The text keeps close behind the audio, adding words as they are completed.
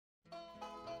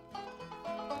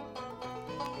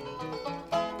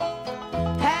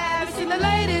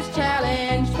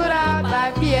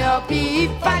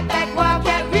PLP. Fight back,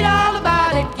 Wildcat, read all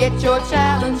about it. Get your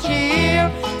challenge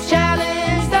here.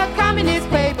 Challenge the communist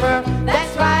paper.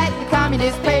 That's right, the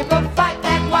communist paper. Fight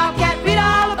back, Wildcat, read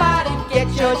all about it. Get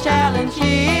your challenge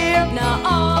here. Now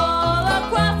all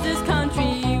across this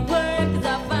country, workers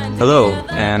are finding. Hello,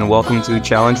 and welcome to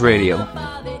Challenge Radio.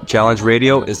 Challenge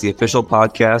Radio is the official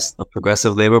podcast of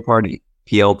Progressive Labor Party,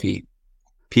 PLP.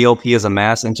 PLP is a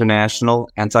mass international,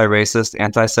 anti-racist,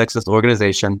 anti-sexist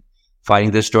organization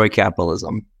fighting to destroy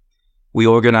capitalism. We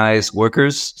organize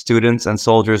workers, students, and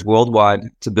soldiers worldwide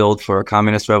to build for a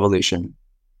communist revolution.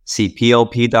 See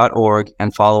plp.org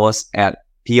and follow us at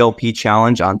PLP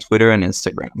Challenge on Twitter and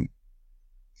Instagram.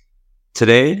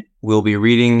 Today, we'll be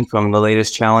reading from the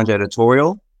latest Challenge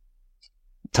editorial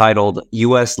titled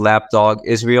U.S. Lapdog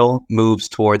Israel Moves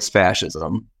Towards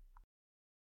Fascism.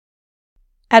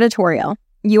 Editorial.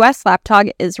 U.S. lapdog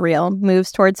Israel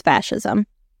moves towards fascism.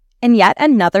 In yet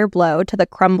another blow to the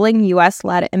crumbling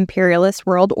U.S.-led imperialist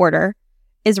world order,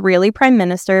 Israeli Prime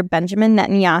Minister Benjamin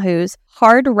Netanyahu's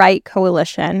hard-right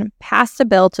coalition passed a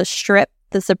bill to strip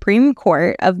the Supreme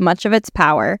Court of much of its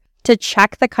power to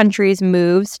check the country's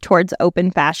moves towards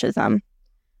open fascism.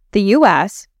 The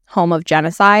U.S., home of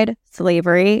genocide,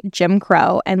 slavery, Jim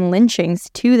Crow, and lynchings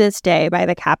to this day by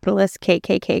the capitalist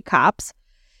KKK cops,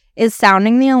 is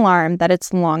sounding the alarm that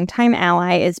its longtime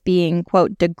ally is being,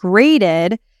 quote,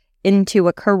 degraded into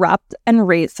a corrupt and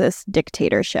racist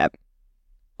dictatorship.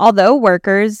 Although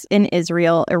workers in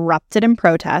Israel erupted in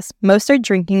protest, most are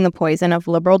drinking the poison of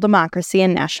liberal democracy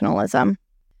and nationalism.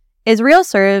 Israel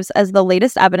serves as the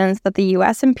latest evidence that the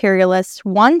U.S. imperialists'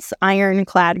 once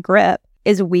ironclad grip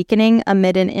is weakening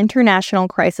amid an international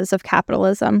crisis of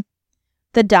capitalism.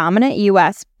 The dominant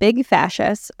U.S. big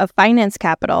fascists of finance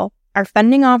capital are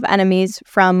fending off enemies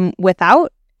from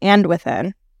without and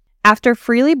within. After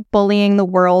freely bullying the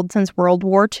world since World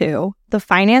War II, the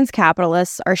finance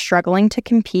capitalists are struggling to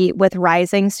compete with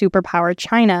rising superpower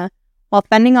China while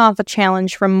fending off a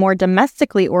challenge from more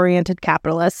domestically oriented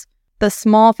capitalists, the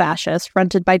small fascists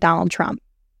fronted by Donald Trump.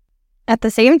 At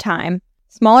the same time,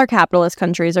 smaller capitalist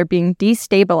countries are being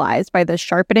destabilized by the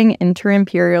sharpening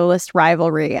inter-imperialist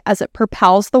rivalry as it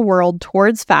propels the world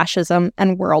towards fascism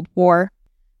and world war.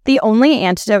 The only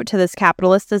antidote to this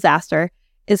capitalist disaster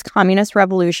is communist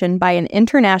revolution by an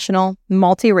international,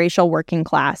 multiracial working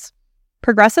class.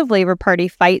 Progressive Labor Party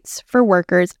fights for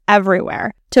workers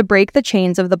everywhere to break the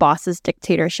chains of the boss's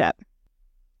dictatorship.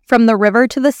 From the river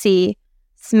to the sea,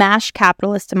 smash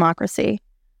capitalist democracy.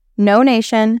 No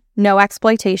nation, no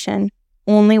exploitation,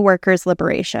 only workers'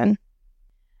 liberation.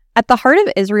 At the heart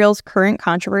of Israel's current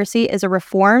controversy is a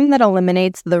reform that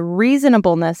eliminates the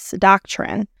reasonableness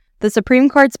doctrine, the Supreme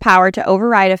Court's power to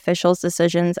override officials'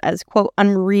 decisions as, quote,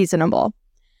 unreasonable.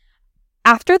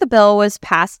 After the bill was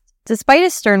passed, despite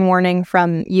a stern warning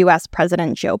from U.S.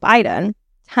 President Joe Biden,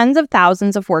 tens of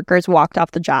thousands of workers walked off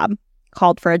the job,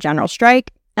 called for a general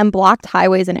strike, and blocked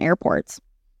highways and airports.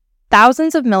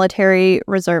 Thousands of military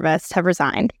reservists have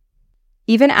resigned.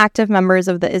 Even active members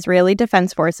of the Israeli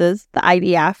Defense Forces, the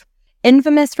IDF,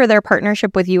 infamous for their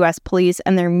partnership with U.S. police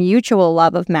and their mutual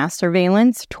love of mass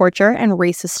surveillance, torture, and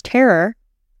racist terror,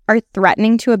 are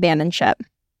threatening to abandon ship.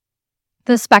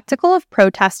 The spectacle of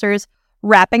protesters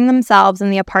wrapping themselves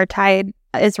in the apartheid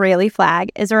Israeli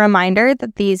flag is a reminder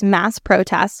that these mass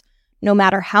protests, no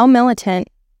matter how militant,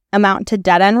 amount to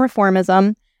dead-end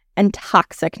reformism and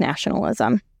toxic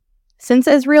nationalism. Since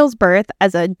Israel's birth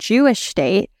as a Jewish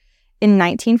state in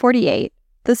 1948,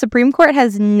 the Supreme Court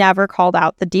has never called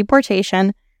out the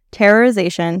deportation,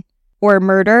 terrorization, or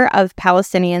murder of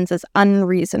Palestinians as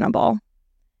unreasonable.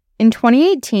 In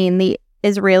 2018, the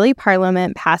Israeli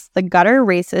parliament passed the gutter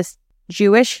racist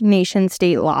Jewish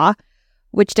nation-state law,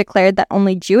 which declared that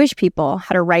only Jewish people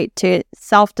had a right to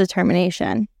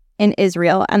self-determination in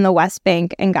Israel and the West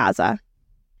Bank and Gaza.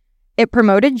 It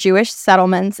promoted Jewish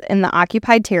settlements in the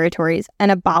occupied territories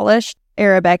and abolished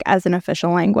Arabic as an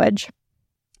official language.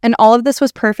 And all of this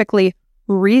was perfectly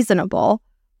reasonable,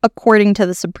 according to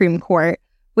the Supreme Court,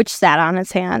 which sat on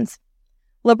its hands.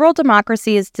 Liberal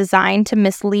democracy is designed to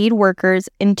mislead workers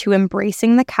into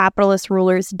embracing the capitalist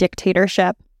ruler's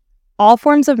dictatorship. All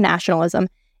forms of nationalism,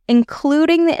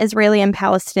 including the Israeli and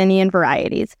Palestinian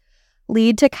varieties,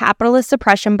 lead to capitalist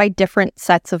suppression by different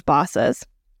sets of bosses.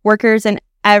 Workers in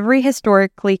every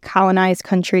historically colonized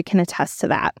country can attest to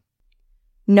that.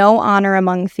 No honor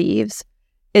among thieves.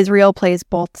 Israel plays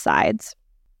both sides.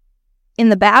 In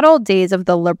the bad old days of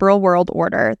the liberal world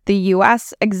order, the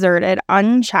U.S. exerted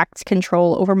unchecked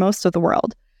control over most of the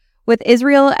world, with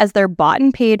Israel as their bought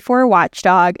and paid for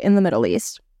watchdog in the Middle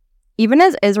East. Even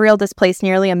as Israel displaced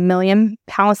nearly 1 million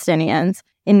Palestinians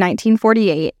in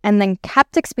 1948 and then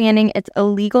kept expanding its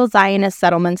illegal Zionist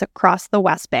settlements across the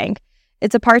West Bank,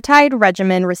 its apartheid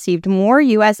regimen received more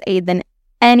U.S. aid than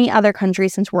any other country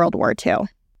since World War II.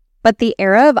 But the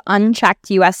era of unchecked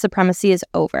U.S. supremacy is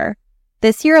over.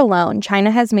 This year alone,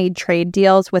 China has made trade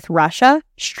deals with Russia,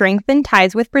 strengthened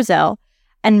ties with Brazil,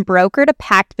 and brokered a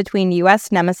pact between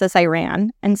U.S. nemesis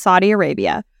Iran and Saudi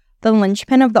Arabia, the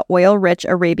linchpin of the oil-rich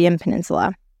Arabian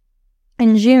Peninsula.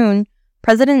 In June,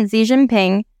 President Xi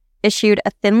Jinping issued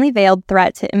a thinly veiled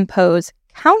threat to impose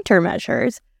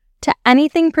countermeasures to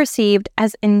anything perceived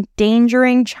as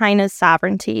endangering China's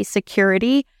sovereignty,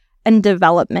 security, and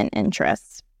development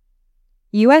interests.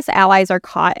 U.S. allies are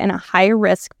caught in a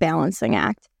high-risk balancing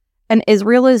act, and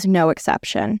Israel is no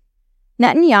exception.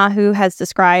 Netanyahu has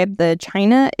described the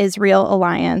China-Israel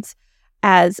alliance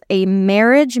as a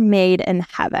marriage made in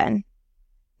heaven.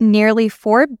 Nearly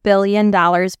 $4 billion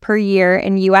per year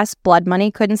in U.S. blood money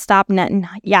couldn't stop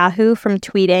Netanyahu from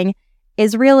tweeting,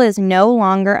 "Israel is no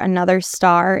longer another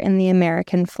star in the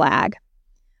American flag."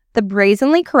 The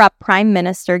brazenly corrupt prime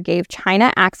minister gave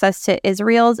China access to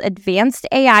Israel's advanced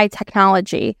AI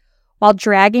technology while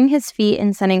dragging his feet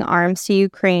in sending arms to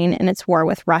Ukraine in its war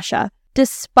with Russia,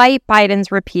 despite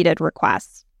Biden's repeated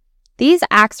requests. These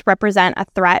acts represent a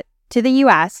threat to the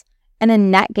U.S. and a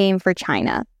net gain for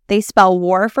China. They spell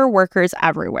war for workers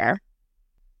everywhere.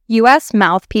 U.S.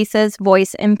 mouthpieces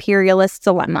voice imperialist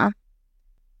dilemma.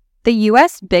 The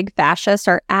U.S. big fascists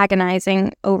are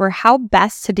agonizing over how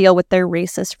best to deal with their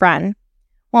racist friend.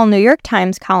 While New York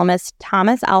Times columnists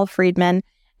Thomas L. Friedman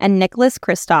and Nicholas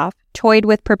Kristof toyed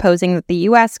with proposing that the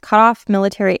U.S. cut off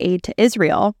military aid to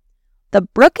Israel, the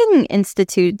Brookings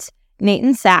Institute's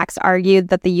Nathan Sachs argued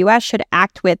that the U.S. should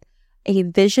act with a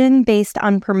vision based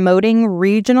on promoting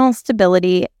regional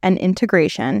stability and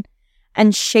integration,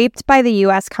 and shaped by the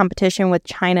U.S. competition with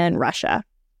China and Russia.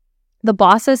 The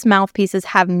boss's mouthpieces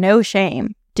have no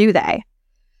shame, do they?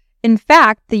 In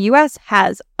fact, the U.S.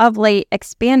 has, of late,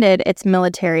 expanded its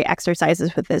military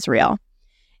exercises with Israel.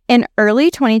 In early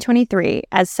 2023,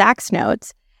 as Sachs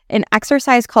notes, an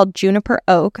exercise called Juniper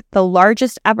Oak, the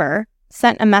largest ever,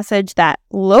 sent a message that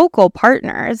local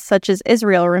partners, such as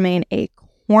Israel, remain a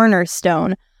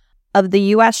cornerstone of the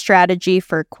U.S. strategy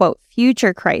for, quote,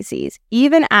 future crises,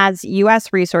 even as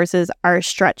U.S. resources are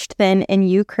stretched thin in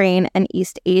Ukraine and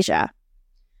East Asia.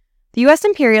 The U.S.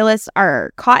 imperialists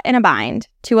are caught in a bind.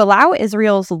 To allow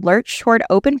Israel's lurch toward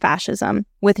open fascism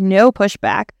with no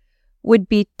pushback would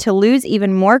be to lose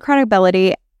even more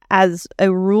credibility as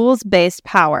a rules-based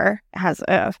power,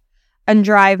 and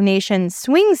drive nation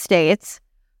swing states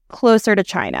closer to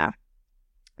China.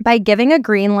 By giving a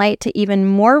green light to even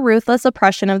more ruthless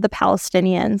oppression of the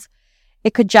Palestinians,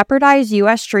 it could jeopardize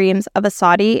U.S. dreams of a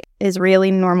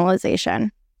Saudi-Israeli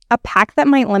normalization, a pact that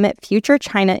might limit future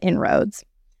China inroads.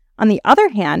 On the other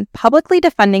hand, publicly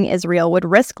defending Israel would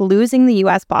risk losing the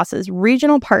U.S. boss's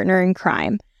regional partner in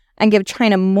crime and give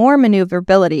China more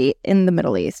maneuverability in the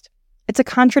Middle East. It's a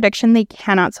contradiction they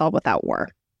cannot solve without war.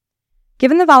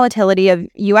 Given the volatility of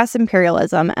U.S.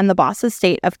 imperialism and the boss's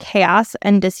state of chaos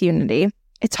and disunity,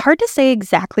 it's hard to say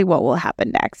exactly what will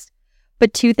happen next,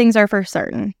 but two things are for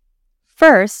certain.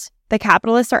 First, the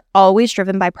capitalists are always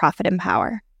driven by profit and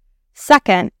power.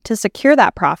 Second, to secure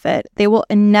that profit, they will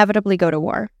inevitably go to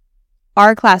war.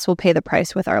 Our class will pay the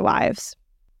price with our lives.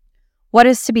 What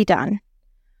is to be done?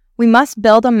 We must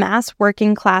build a mass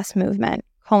working class movement,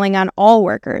 calling on all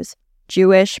workers,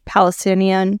 Jewish,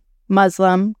 Palestinian,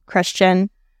 Muslim, Christian,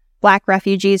 Black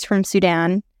refugees from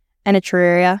Sudan and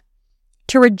Eritrea,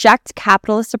 to reject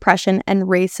capitalist oppression and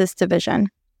racist division.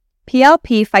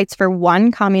 PLP fights for one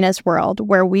communist world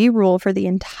where we rule for the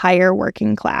entire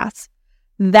working class.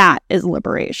 That is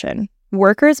liberation.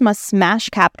 Workers must smash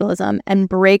capitalism and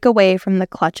break away from the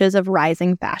clutches of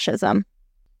rising fascism.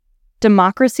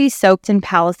 Democracy soaked in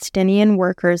Palestinian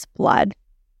workers' blood.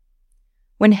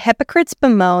 When hypocrites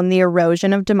bemoan the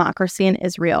erosion of democracy in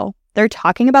Israel, they're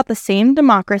talking about the same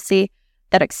democracy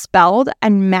that expelled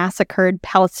and massacred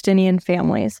Palestinian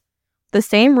families, the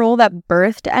same rule that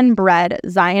birthed and bred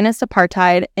Zionist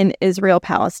apartheid in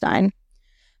Israel-Palestine,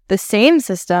 the same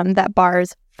system that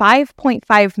bars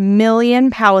 5.5 million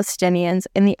Palestinians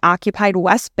in the occupied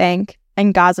West Bank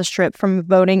and Gaza Strip from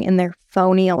voting in their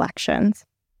phony elections.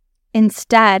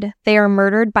 Instead, they are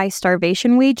murdered by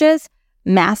starvation wages,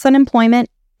 mass unemployment,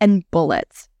 and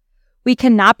bullets. We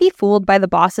cannot be fooled by the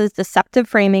boss's deceptive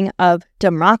framing of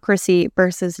democracy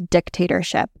versus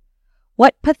dictatorship.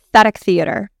 What pathetic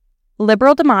theater.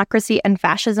 Liberal democracy and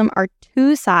fascism are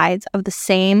two sides of the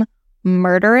same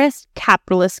murderous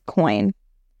capitalist coin.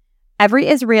 Every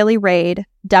Israeli raid,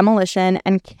 demolition,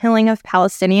 and killing of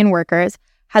Palestinian workers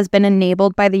has been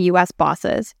enabled by the U.S.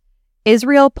 bosses.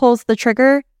 Israel pulls the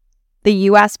trigger, the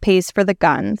U.S. pays for the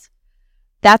guns.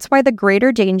 That's why the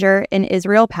greater danger in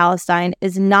Israel-Palestine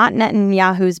is not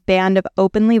Netanyahu's band of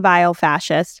openly vile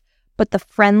fascists, but the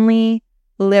friendly,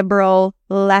 liberal,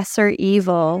 lesser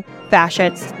evil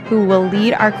fascists who will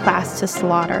lead our class to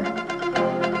slaughter.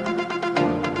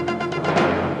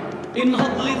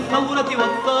 انهض للثورة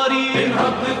والثار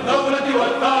انهض للثورة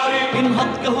والثار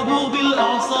انهض كهبوب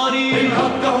الأعصار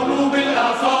انهض كهبوب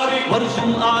الأعصار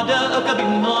وارجم أعداءك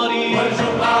بالنار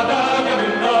وارجم أعداءك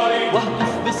بالنار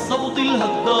واهتف بالصوت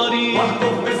الهدار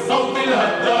واهتف بالصوت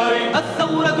الهدار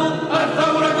الثورة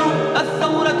الثورة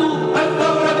الثورة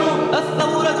الثورة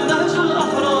الثورة نهج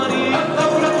الأحرار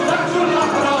الثورة نهج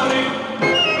الأحرار.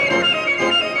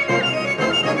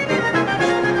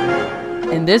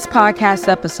 In this podcast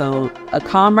episode, a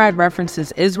comrade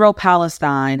references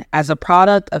Israel-Palestine as a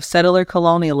product of settler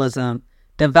colonialism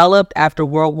developed after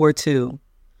World War II.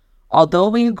 Although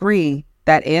we agree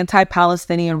that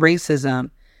anti-Palestinian racism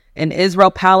in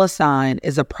Israel-Palestine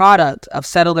is a product of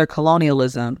settler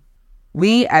colonialism,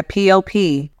 we at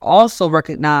PLP also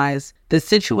recognize the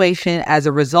situation as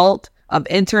a result of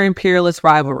inter-imperialist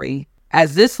rivalry,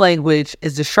 as this language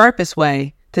is the sharpest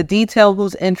way to detail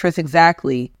whose interests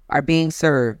exactly are being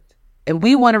served. And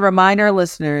we want to remind our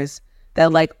listeners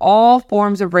that like all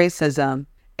forms of racism,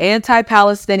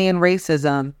 anti-Palestinian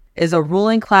racism is a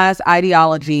ruling class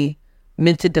ideology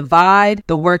meant to divide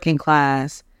the working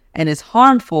class and is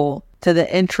harmful to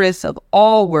the interests of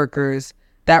all workers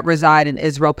that reside in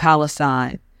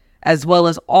Israel-Palestine, as well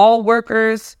as all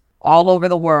workers all over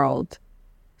the world.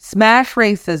 Smash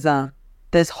racism.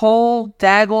 This whole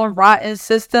daggone rotten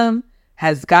system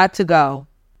has got to go.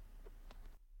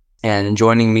 And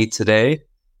joining me today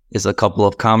is a couple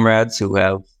of comrades who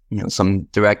have, some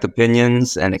direct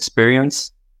opinions and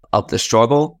experience of the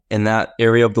struggle in that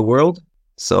area of the world.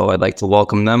 So I'd like to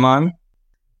welcome them on.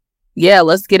 Yeah,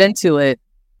 let's get into it.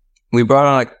 We brought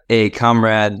on a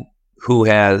comrade who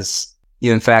has,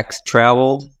 in fact,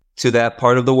 traveled to that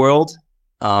part of the world.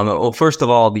 Well, first of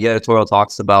all, the editorial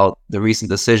talks about the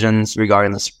recent decisions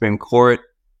regarding the Supreme Court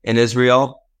in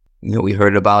Israel. We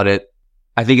heard about it.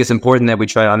 I think it's important that we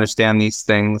try to understand these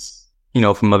things,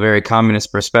 from a very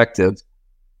communist perspective.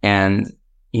 And,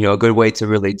 a good way to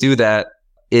really do that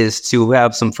is to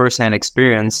have some firsthand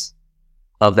experience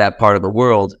of that part of the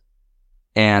world.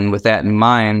 And with that in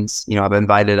mind, I've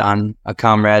invited on a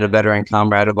veteran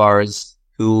comrade of ours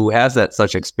who has that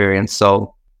such experience.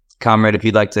 So, comrade, if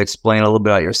you'd like to explain a little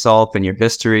bit about yourself and your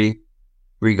history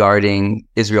regarding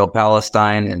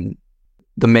Israel-Palestine and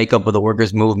the makeup of the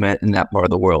workers' movement in that part of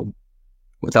the world,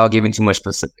 without giving too much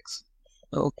specifics.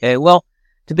 Okay, well,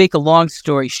 to make a long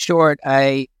story short,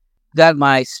 I got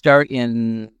my start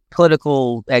in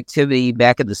political activity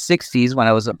back in the 60s when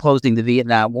I was opposing the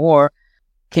Vietnam War.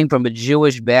 Came from a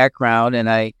Jewish background, and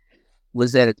I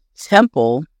was at a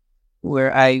temple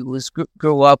where I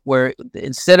grew up, where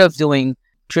instead of doing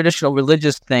traditional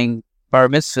religious thing, bar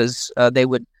mitzvahs,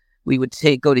 we would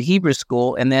go to Hebrew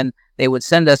school, and then they would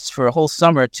send us for a whole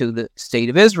summer to the state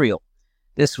of Israel.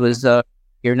 This was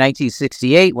year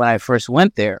 1968 when I first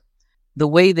went there. The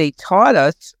way they taught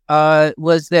us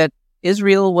was that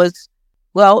Israel was,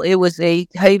 it was a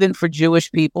haven for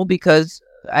Jewish people, because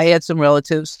I had some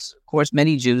relatives, of course,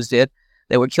 many Jews did,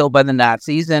 that were killed by the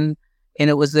Nazis, and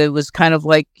it was kind of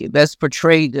like best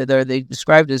portrayed, they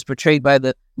described it as portrayed by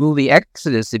the movie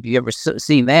Exodus, if you ever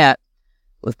seen that,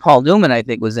 with Paul Newman, I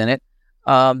think, was in it,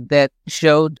 that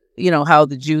showed, how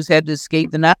the Jews had to escape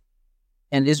the Nazis,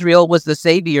 and Israel was the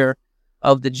savior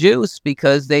of the Jews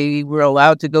because they were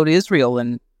allowed to go to Israel,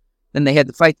 and then they had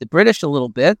to fight the British a little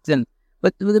bit.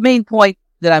 But the main point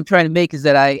that I'm trying to make is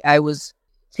that I was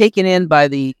taken in by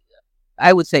the,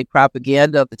 I would say,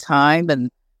 propaganda of the time,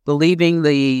 and believing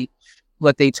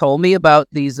what they told me about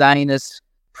the Zionist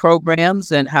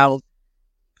programs, and how,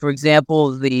 for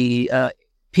example, the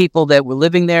people that were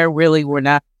living there really were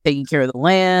not taking care of the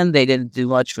land. They didn't do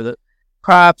much for the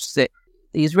crops. The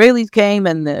Israelis came,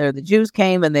 and the Jews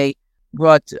came, and they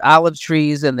brought olive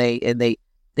trees, and they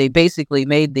basically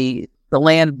made the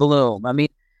land bloom. I mean,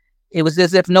 it was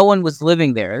as if no one was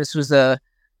living there. This was a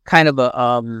kind of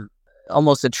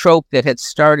almost a trope that had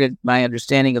started my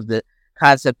understanding of the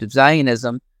concept of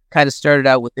Zionism. Kind of started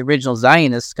out with the original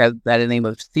Zionists, by the name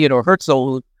of Theodor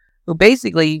Herzl, who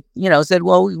basically, said,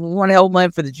 well, we want to help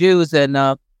land for the Jews,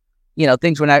 and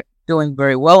things were not doing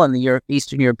very well in the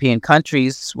Eastern European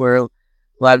countries where a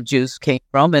lot of Jews came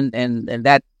from, and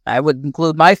that I would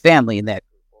include my family in that.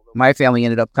 My family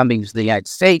ended up coming to the United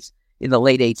States in the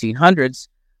late 1800s,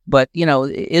 but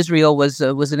Israel was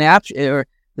an option, or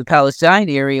the Palestine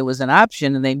area was an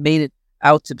option, and they made it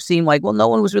out to seem like, well, no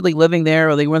one was really living there,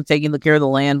 or they weren't taking the care of the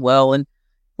land well, and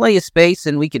plenty of space,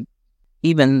 and we could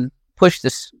even push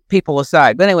this people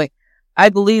aside. But anyway, I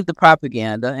believed the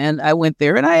propaganda, and I went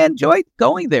there, and I enjoyed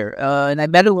going there. And I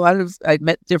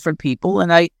met different people,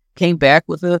 and I came back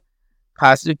with a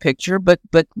positive picture, but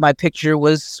my picture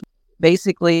was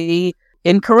basically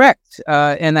incorrect.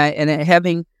 And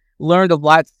having learned a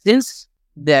lot since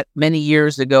that many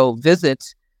years ago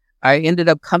visit, I ended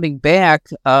up coming back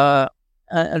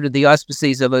under the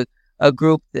auspices of a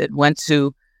group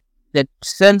that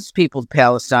sends people to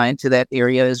Palestine, to that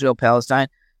area, Israel, Palestine,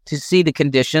 to see the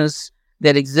conditions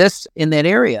that exist in that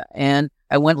area. And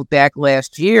I went back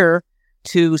last year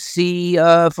to see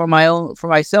for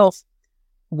myself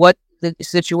what the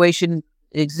situation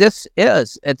is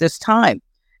at this time.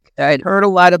 I'd heard a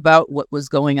lot about what was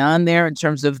going on there in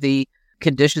terms of the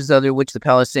conditions under which the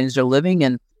Palestinians are living,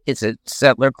 and it's a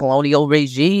settler colonial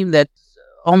regime that's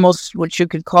almost what you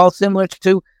could call similar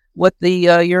to what the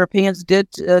Europeans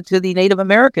did to the Native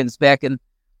Americans back in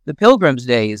the Pilgrims'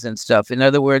 days and stuff. In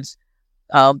other words,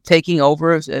 taking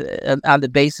over on the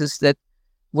basis that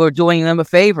we're doing them a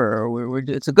favor, or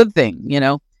it's a good thing.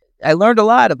 I learned a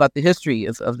lot about the history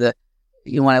of the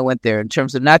when I went there, in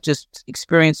terms of not just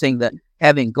experiencing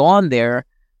having gone there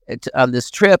on this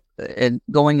trip and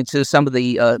going into some of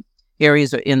the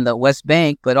areas in the West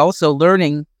Bank, but also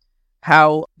learning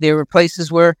how there were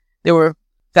places where there were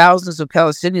thousands of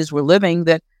Palestinians were living,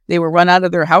 that they were run out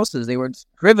of their houses, they were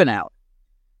driven out,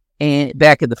 and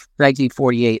back in the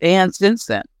 1948 and since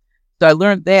then. So I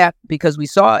learned that because we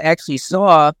actually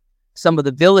saw some of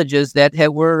the villages that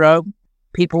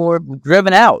people were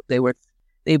driven out.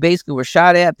 They basically were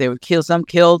shot at. They were killed. Some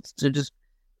killed. So just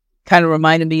kind of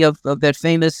reminded me of that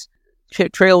famous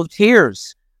Trail of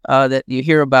Tears that you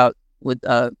hear about with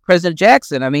President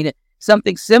Jackson. I mean,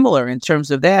 something similar in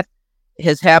terms of that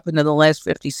has happened in the last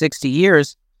 50, 60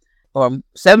 years, or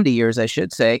 70 years, I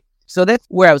should say. So that's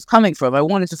where I was coming from. I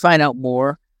wanted to find out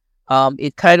more.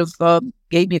 It kind of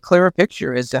gave me a clearer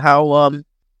picture as to how,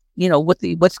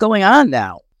 what's going on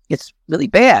now. It's really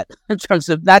bad in terms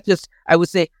of not just, I would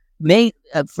say,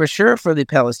 for sure for the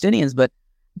Palestinians, but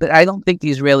I don't think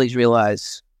the Israelis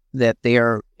realize that they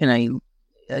are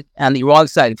on the wrong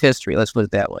side of history. Let's put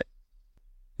it that way.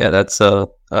 Yeah, that's a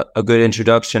good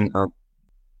introduction.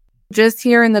 Just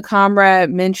hearing the comrade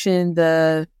mention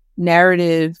the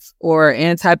narrative or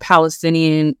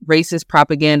anti-Palestinian racist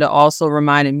propaganda also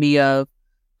reminded me of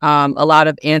a lot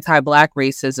of anti-Black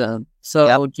racism.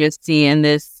 So just seeing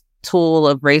this tool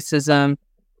of racism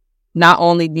not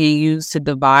only be used to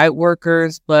divide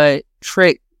workers, but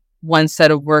trick one set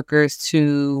of workers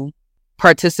to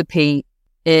participate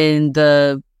in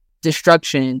the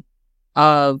destruction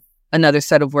of another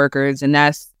set of workers. And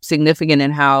that's significant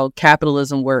in how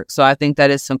capitalism works. So I think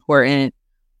that it's important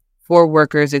for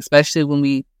workers, especially when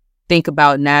we think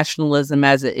about nationalism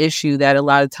as an issue, that a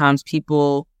lot of times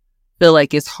people feel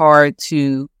like it's hard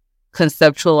to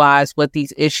conceptualize what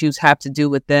these issues have to do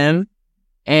with them.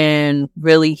 And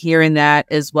really hearing that,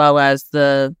 as well as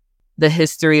the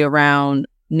history around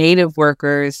Native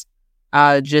workers,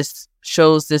 just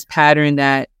shows this pattern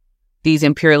that these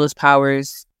imperialist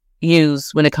powers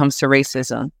use when it comes to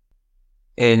racism.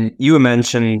 And you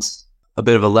mentioned a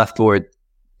bit of a leftward,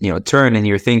 turn in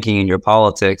your thinking and your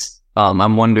politics.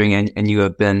 I'm wondering, and you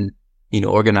have been,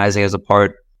 organizing as a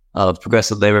part of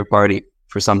Progressive Labor Party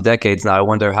for some decades now. I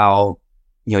wonder how,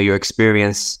 your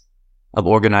experience of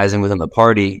organizing within the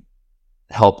party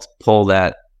helped pull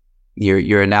that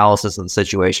your analysis of the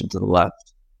situation to the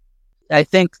left. I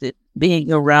think that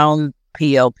being around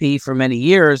PLP for many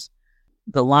years,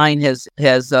 the line has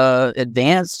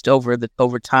advanced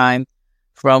over time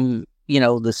from the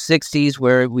 60s,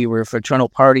 where we were a fraternal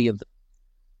party of the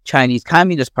Chinese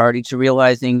Communist Party, to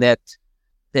realizing that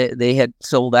they had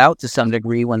sold out to some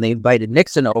degree when they invited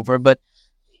Nixon over. But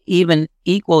even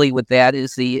equally with that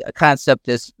is the concept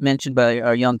as mentioned by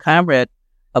our young comrade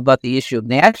about the issue of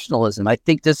nationalism. I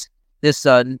think this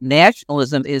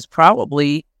nationalism is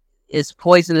probably as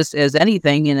poisonous as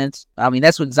anything, and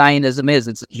that's what Zionism is.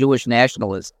 It's Jewish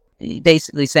nationalism,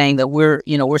 basically saying that we're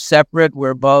separate,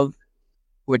 we're above,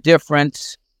 we're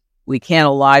different, we can't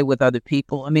ally with other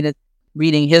people.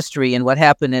 Reading history and what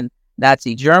happened in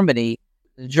Nazi Germany,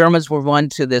 the Germans were one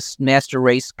to this master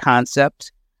race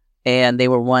concept, and they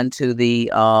were one to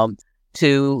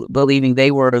to believing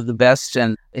they were the best.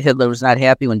 And Hitler was not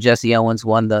happy when Jesse Owens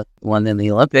won in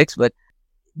the Olympics, but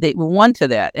they were one to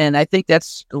that. And I think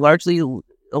that's largely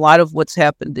a lot of what's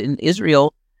happened in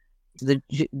Israel.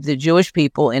 The Jewish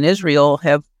people in Israel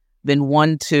have been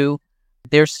one to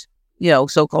their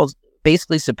so-called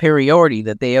basically superiority,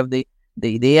 that they have the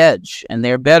edge and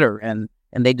they're better and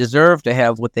they deserve to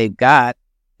have what they've got.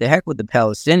 The heck with the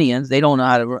Palestinians. They don't know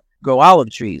how to grow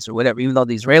olive trees or whatever, even though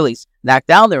the Israelis knocked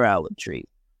down their olive trees.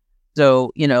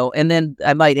 So, and then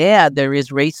I might add, there is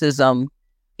racism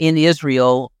in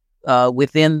Israel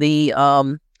within the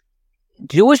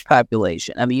Jewish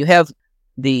population. I mean, you have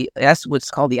that's what's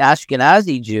called the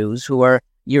Ashkenazi Jews, who are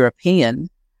European,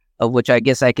 of which I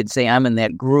guess I could say I'm in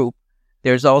that group.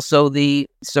 There's also the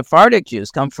Sephardic Jews,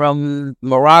 come from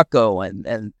Morocco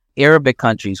and Arabic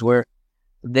countries, where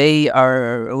they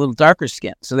are a little darker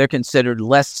skinned. So they're considered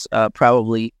less,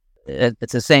 probably, at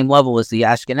the same level as the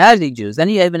Ashkenazi Jews. Then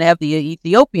you even have the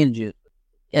Ethiopian Jews.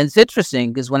 And it's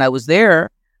interesting because when I was there,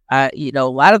 a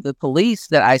lot of the police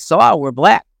that I saw were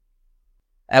black.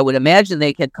 I would imagine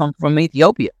they had come from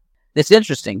Ethiopia. It's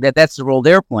interesting that's the role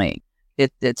they're playing.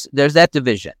 There's that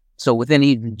division. So within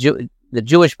the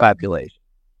Jewish population,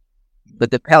 but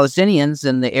the Palestinians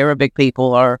and the Arabic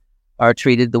people are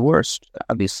treated the worst,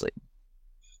 obviously.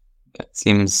 It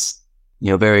seems,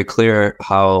 very clear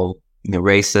how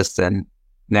racist and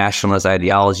nationalist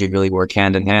ideology really work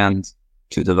hand in hand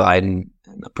to divide and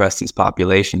oppress these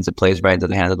populations. It plays right into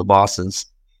the hand of the bosses.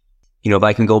 If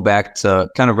I can go back to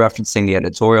kind of referencing the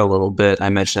editorial a little bit, I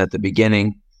mentioned at the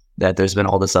beginning that there's been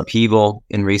all this upheaval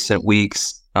in recent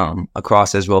weeks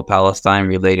across Israel-Palestine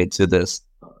related to this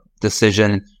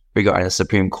decision regarding the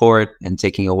Supreme Court and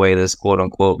taking away this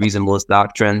quote-unquote reasonableness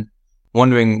doctrine.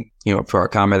 Wondering, for our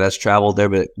comrade that's traveled there,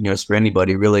 but, it's for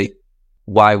anybody really,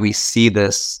 why we see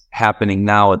this happening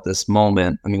now at this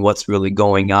moment. I mean, what's really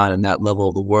going on in that level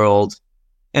of the world,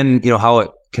 and, how it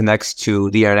connects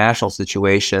to the international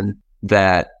situation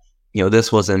that,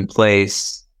 this was in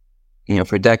place,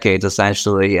 for decades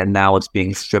essentially, and now it's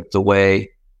being stripped away,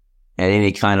 and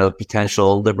any kind of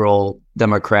potential liberal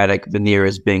democratic veneer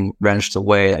is being wrenched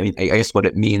away. I mean, I guess what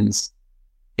it means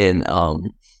in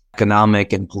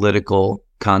economic and political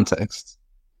context.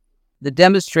 The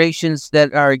demonstrations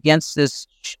that are against this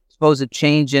supposed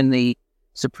change in the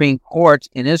Supreme Court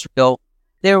in Israel,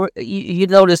 you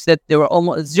notice that there were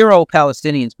almost zero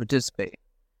Palestinians participating.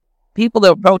 People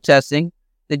that were protesting,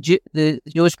 the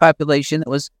Jewish population, that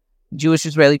was Jewish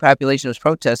Israeli population was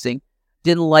protesting,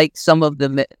 didn't like some of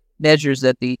the measures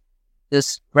that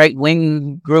this right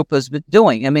wing group has been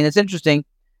doing. I mean, it's interesting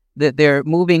that they're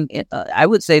moving. I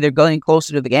would say they're going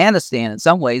closer to Afghanistan in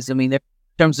some ways. I mean, in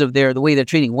terms of the way they're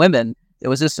treating women. There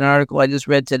was an article I just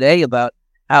read today about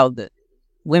how the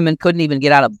women couldn't even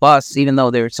get on a bus, even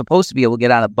though they're supposed to be able to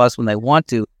get on a bus when they want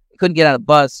to. They couldn't get on a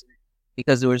bus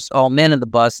because there was all men in the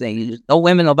bus saying, no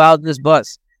women allowed this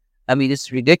bus. I mean,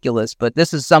 it's ridiculous, but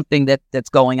this is something that's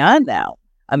going on now.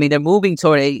 I mean, they're moving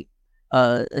toward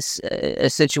a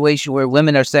situation where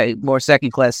women are more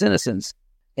second-class citizens,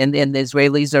 and the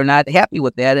Israelis are not happy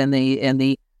with that, and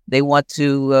they want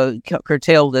to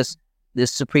curtail this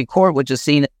Supreme Court, which is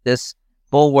seen as this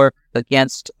bulwark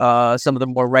against some of the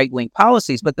more right-wing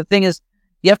policies. But the thing is,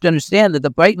 you have to understand that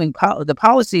the right-wing the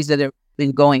policies that have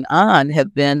been going on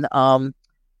have been,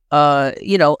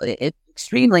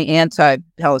 extremely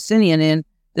anti-Palestinian, and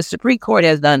the Supreme Court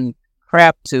has done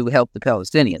crap to help the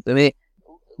Palestinians. I mean,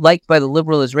 liked by the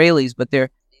liberal Israelis, but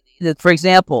for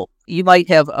example, you might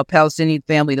have a Palestinian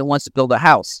family that wants to build a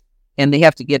house, and they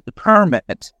have to get the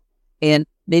permit, and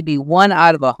maybe 1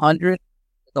 out of 100 is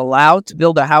allowed to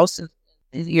build a house in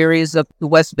the areas of the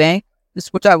West Bank.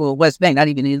 We're talking about the West Bank, not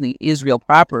even in Israel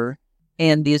proper.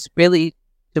 And the Israeli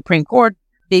Supreme Court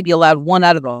maybe allowed 1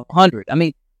 out of 100. I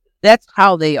mean, that's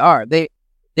how they are. They're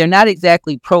not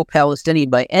exactly pro-Palestinian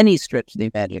by any stretch of the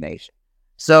imagination.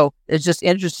 So it's just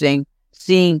interesting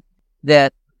seeing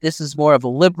that this is more of a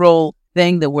liberal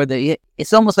thing, that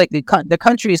it's almost like the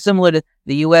country is similar to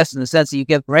the U.S. in the sense that you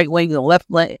get right wing and the left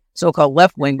wing, so-called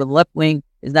left wing, but the left wing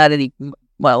is not a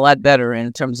lot better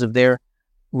in terms of their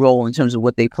role, in terms of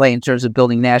what they play, in terms of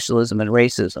building nationalism and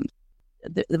racism.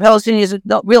 The Palestinians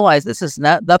don't realize this is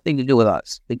nothing to do with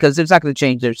us, because it's not going to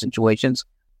change their situations.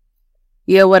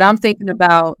 Yeah, what I'm thinking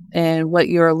about and what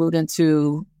you're alluding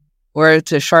to, or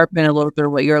to sharpen a little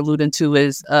bit, what you're alluding to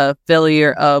is a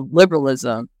failure of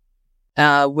liberalism,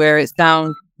 where it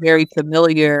sounds very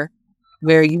familiar,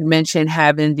 where you mentioned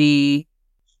having the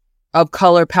of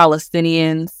color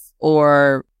Palestinians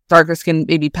or darker skinned,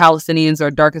 maybe Palestinians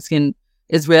or darker skinned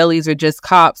Israelis, or just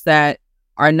cops that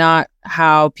are not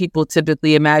how people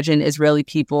typically imagine Israeli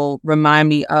people. Remind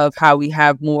me of how we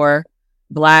have more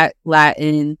Black,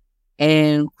 Latin,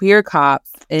 and queer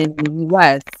cops in the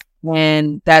U.S.,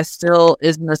 and that still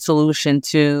isn't a solution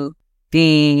to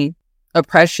the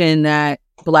oppression that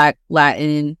Black,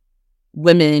 Latin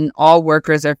women, all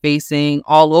workers are facing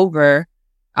all over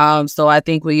So I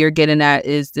think what you're getting at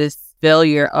is this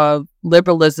failure of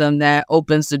liberalism that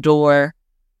opens the door,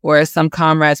 or as some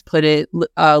comrades put it,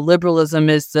 liberalism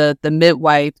is the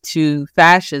midwife to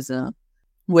fascism,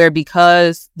 where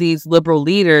because these liberal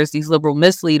leaders, these liberal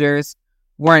misleaders,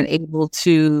 weren't able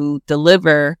to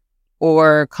deliver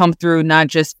or come through not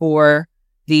just for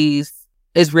these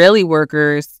Israeli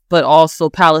workers, but also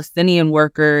Palestinian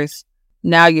workers.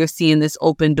 Now you're seeing this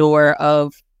open door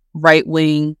of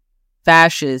right-wing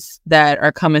fascists that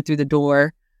are coming through the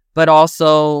door. But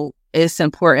also it's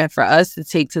important for us to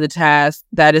take to the task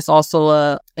that it's also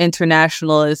a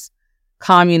internationalist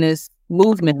communist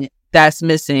movement that's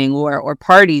missing, or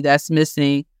party that's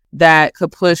missing, that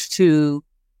could push to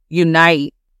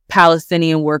unite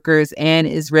Palestinian workers and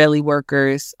Israeli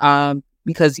workers.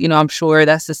 Because, I'm sure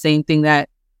that's the same thing that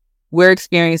we're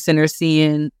experiencing or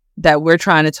seeing, that we're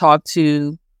trying to talk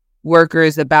to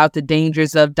workers about the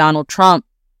dangers of Donald Trump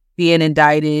being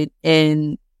indicted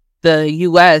in the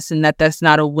U.S. and that's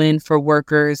not a win for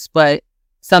workers, but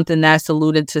something that's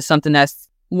alluded to something that's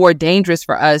more dangerous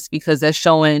for us, because that's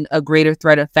showing a greater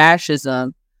threat of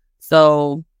fascism.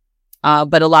 So,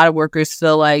 but a lot of workers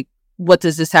feel like, what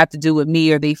does this have to do with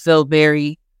me? Or they feel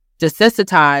very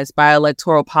desensitized by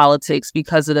electoral politics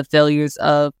because of the failures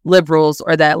of liberals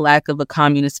or that lack of a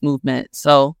communist movement.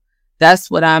 So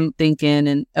that's what I'm thinking,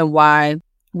 and why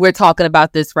we're talking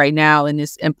about this right now. And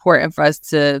it's important for us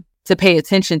to pay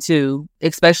attention to,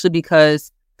 especially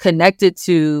because connected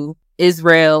to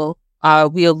Israel,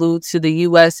 we allude to the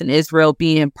U.S. and Israel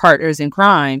being partners in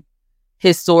crime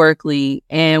historically.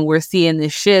 And we're seeing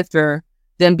this shift, or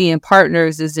them being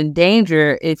partners is in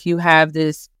danger if you have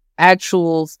this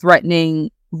actual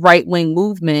threatening right-wing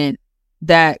movement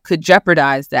that could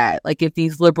jeopardize that. Like if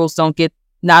these liberals don't get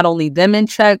not only them in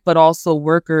check, but also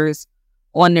workers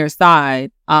on their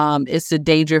side, it's a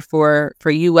danger for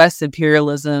U.S.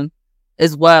 imperialism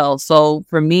as well. So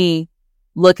for me,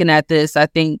 looking at this, I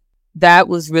think that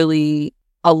was really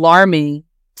alarming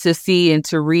to see and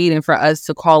to read, and for us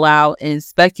to call out and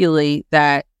speculate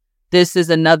that this is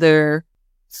another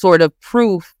sort of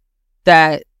proof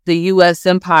that the U.S.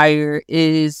 empire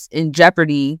is in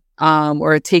jeopardy,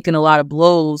 or taking a lot of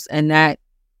blows, and that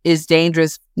is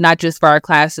dangerous, not just for our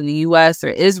class in the U.S. or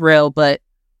Israel, but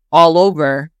all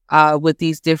over, with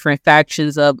these different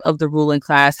factions of the ruling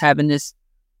class having this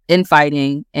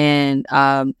infighting and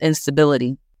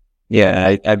instability.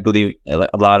 Yeah, I believe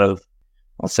a lot of,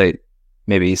 I'll say,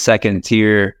 maybe second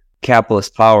tier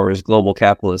capitalist powers, global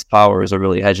capitalist powers, are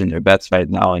really hedging their bets right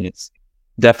now, and it's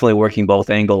definitely working both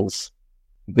angles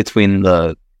between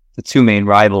the two main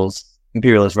rivals,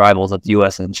 imperialist rivals of the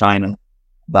U.S. and China,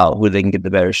 about who they can get the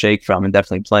better shake from, and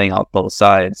definitely playing out both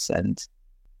sides. And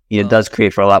it does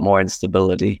create for a lot more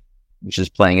instability, which is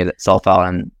playing itself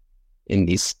out in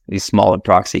these smaller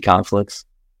proxy conflicts.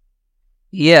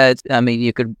 Yeah,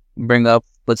 you could bring up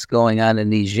what's going on in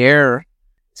Niger.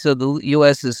 So the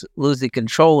U.S. is losing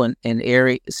control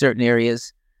in certain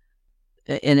areas,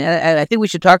 and I think we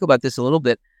should talk about this a little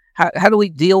bit. How do we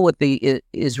deal with the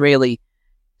Israeli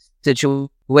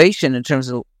situation in terms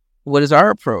of what is our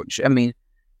approach? I mean,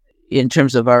 in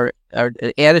terms of our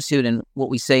attitude and what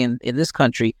we say in this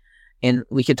country, and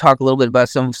we could talk a little bit about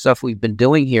some stuff we've been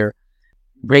doing here,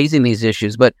 raising these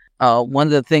issues. But one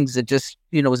of the things that just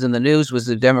was in the news was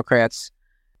the Democrats,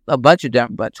 a bunch of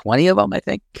about 20 of them, I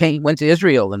think, went to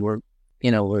Israel and were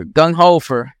gung ho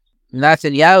for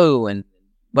Netanyahu and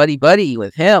buddy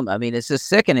with him. I mean, it's just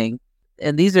sickening.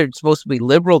 And these are supposed to be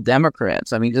liberal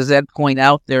Democrats. I mean, does that point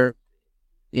out where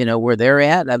they're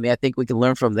at? I mean, I think we can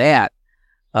learn from that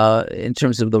in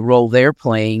terms of the role they're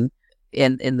playing.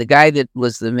 And the guy that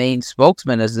was the main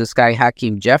spokesman is this guy,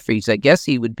 Hakeem Jeffries. I guess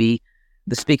he would be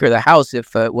the Speaker of the House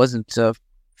if it wasn't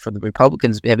for the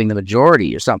Republicans having the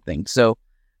majority or something. So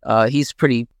he's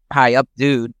pretty high up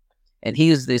dude. And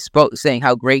he was saying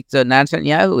how great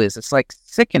Netanyahu is. It's like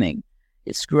sickening.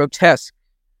 It's grotesque.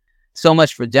 So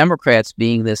much for Democrats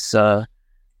being this of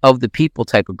the people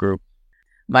type of group.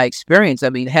 My experience, I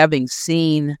mean, having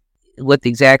seen what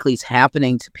exactly is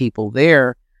happening to people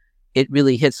there, it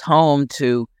really hits home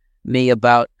to me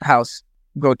about how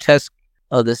grotesque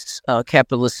this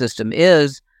capitalist system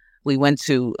is. We went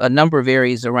to a number of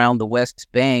areas around the West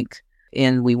Bank,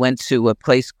 and we went to a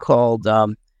place called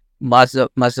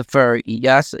Mazafar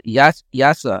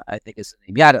Yassa, I think is the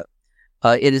name, Yada.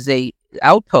 It is a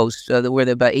outpost where there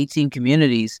are about 18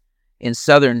 communities in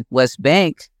southern West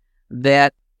Bank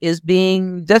that is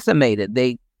being decimated.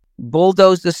 They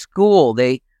bulldozed the school.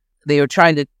 They are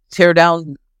trying to tear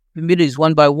down communities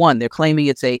one by one. They're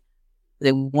claiming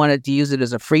they wanted to use it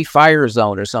as a free fire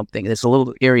zone or something. It's a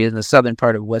little area in the southern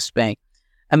part of West Bank.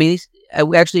 I mean, I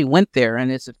actually went there,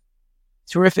 and it's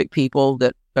terrific people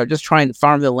that are just trying to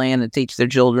farm the land and teach their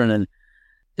children, and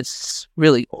it's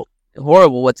really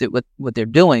horrible what they're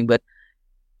doing. But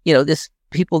this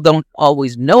people don't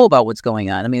always know about what's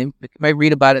going on. I mean, you might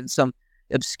read about it in some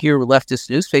obscure leftist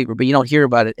newspaper, but you don't hear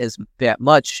about it as that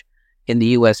much in the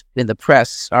U.S. in the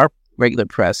press, our regular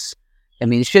press. I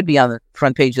mean, it should be on the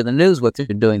front page of the news what they're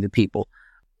doing to people.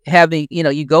 Having,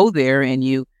 you go there and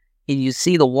you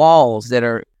see the walls that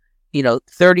are,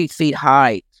 30 feet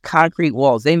high, concrete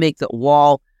walls. They make the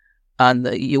wall on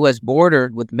the U.S.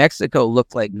 border with Mexico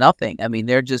look like nothing. I mean,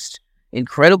 they're just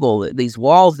incredible. These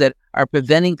walls that are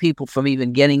preventing people from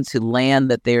even getting to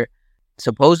land that they're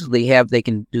supposedly they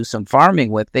can do some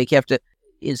farming with. They have to,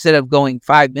 instead of going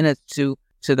 5 minutes to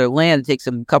their land, it takes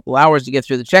them a couple hours to get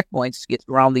through the checkpoints to get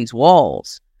around these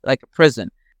walls, like a prison.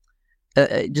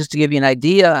 Just to give you an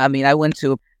idea, I mean, I went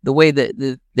to the way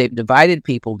that they've divided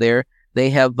people there. They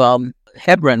have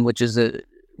Hebron, which is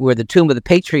where the tomb of the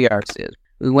patriarchs is.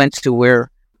 We went to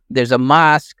where there's a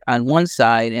mosque on one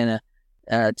side and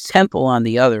a temple on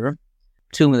the other,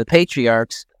 tomb of the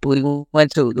patriarchs. We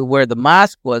went to where the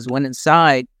mosque was, went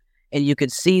inside, and you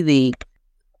could see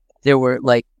there were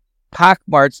like pock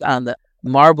marks on the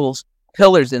marble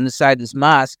pillars inside this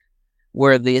mosque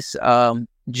where this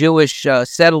Jewish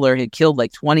settler had killed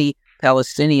like 20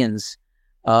 Palestinians,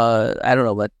 I don't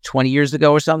know, about 20 years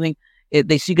ago or something.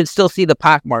 You could still see the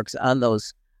pock marks on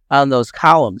those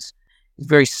columns. It's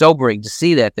very sobering to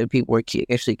see that people were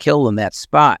actually killed in that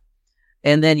spot.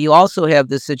 And then you also have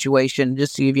this situation,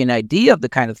 just to give you an idea of the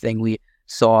kind of thing we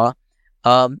saw.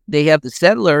 They have the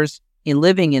settlers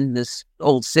living in this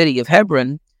old city of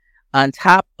Hebron on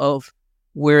top of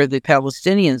where the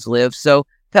Palestinians live. So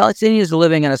Palestinians are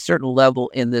living on a certain level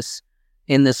in this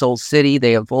old city.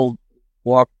 They have old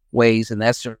walkways and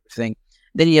that sort of thing.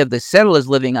 Then you have the settlers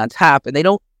living on top, and they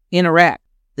don't interact.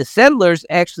 The settlers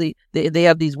actually, they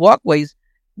have these walkways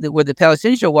where the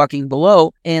Palestinians are walking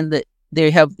below, and they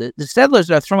have the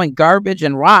settlers are throwing garbage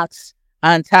and rocks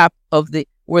on top of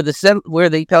where the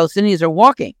Palestinians are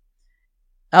walking.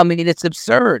 I mean, it's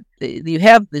absurd. You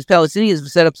have these Palestinians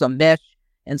set up some mesh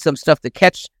and some stuff to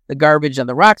catch the garbage and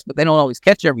the rocks, but they don't always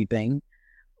catch everything.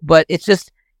 But it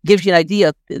just gives you an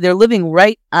idea. They're living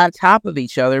right on top of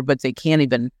each other, but they can't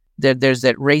even. There's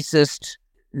that racist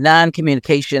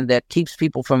non-communication that keeps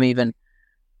people from even,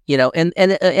 And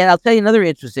I'll tell you another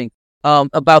interesting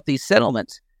about these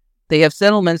settlements. They have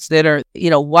settlements that are,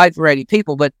 wide variety of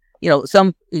people, but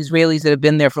some Israelis that have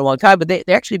been there for a long time. But they're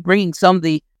actually bringing some of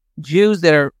the Jews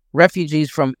that are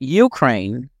refugees from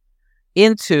Ukraine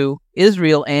into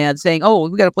Israel and saying, "Oh,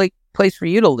 we've got a place for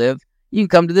you to live. You can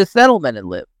come to this settlement and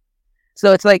live."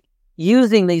 So it's like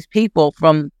using these people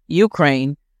from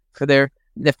Ukraine for their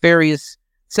nefarious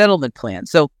settlement plan.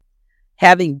 So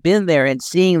having been there and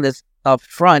seeing this up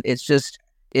front,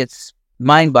 it's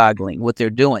mind-boggling what they're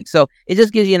doing. So it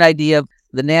just gives you an idea of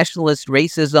the nationalist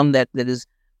racism that is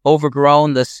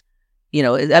overgrown. This,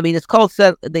 I mean,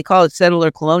 they call it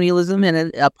settler colonialism,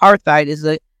 and apartheid is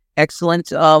an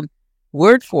excellent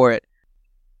word for it.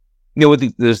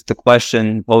 There's the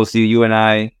question posed to you and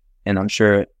I, and I'm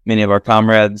sure many of our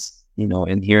comrades,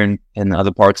 in here in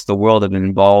other parts of the world have been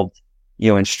involved,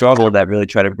 in struggle that really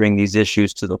try to bring these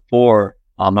issues to the fore.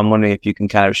 I'm wondering if you can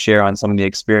kind of share on some of the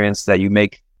experience that you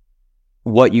make,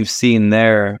 what you've seen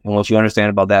there, and what you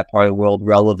understand about that part of the world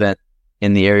relevant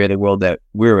in the area of the world that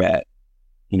we're at,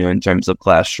 in terms of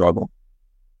class struggle.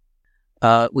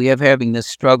 We have having this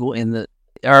struggle in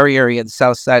our area, the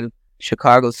south side of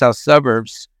Chicago, south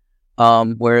suburbs,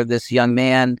 where this young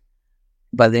man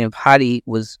by the name of Hadi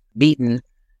was beaten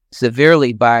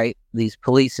severely by these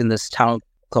police in this town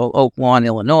called Oak Lawn,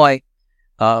 Illinois,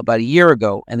 about a year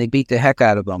ago, and they beat the heck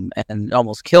out of him and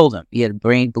almost killed him. He had a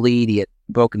brain bleed, he had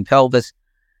broken pelvis,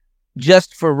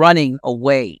 just for running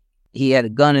away. He had a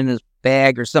gun in his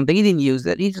bag or something. He didn't use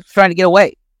it. He's just trying to get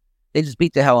away. They just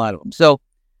beat the hell out of him. So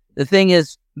the thing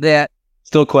is that...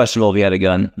 Still questionable if he had a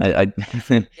gun.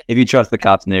 If you trust the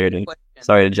cops' narrative.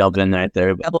 Sorry to jump in right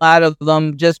there. But. A lot of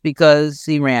them just because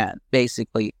he ran,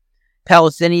 basically.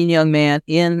 Palestinian young man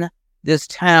in this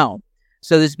town.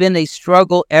 So there's been a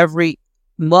struggle every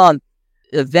month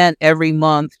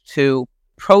to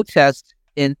protest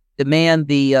and demand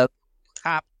the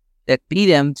cop that beat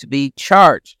him to be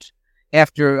charged.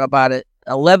 After about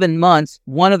 11 months,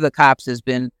 one of the cops has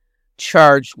been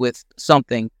charged with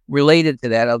something related to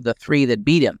that of the three that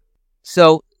beat him.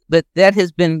 So, but that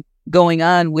has been going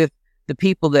on with the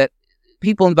people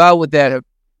involved with that have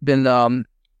been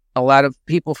a lot of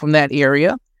people from that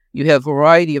area. You have a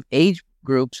variety of age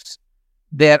groups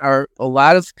that are, a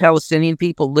lot of Palestinian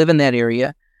people live in that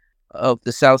area. of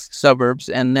the south suburbs,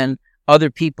 and then other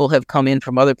people have come in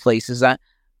from other places.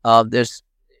 There's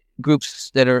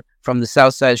groups that are from the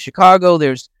south side of Chicago.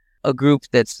 There's a group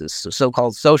that's the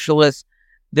so-called socialists.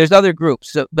 There's other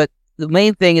groups. But the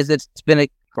main thing is that it's been a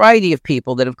variety of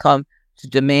people that have come to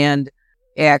demand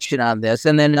action on this.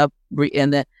 And then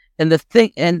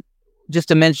and just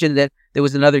to mention that there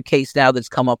was another case now that's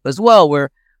come up as well, where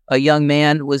a young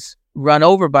man was run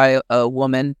over by a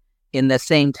woman in the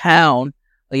same town,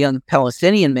 a young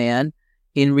Palestinian man,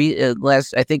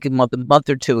 last, I think, a month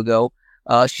or two ago.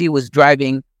 She was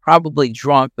driving, probably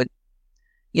drunk, but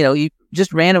you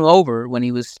just ran him over when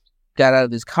he got out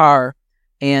of his car,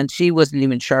 and she wasn't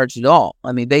even charged at all.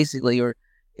 I mean, basically, or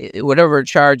whatever her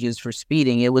charge is for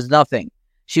speeding, it was nothing.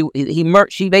 She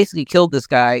basically killed this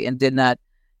guy and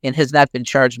has not been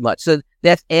charged much. So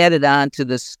that's added on to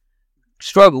this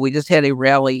struggle. We just had a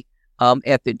rally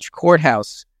at the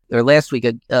courthouse last week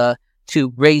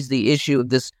to raise the issue of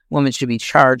this woman should be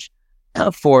charged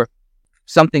for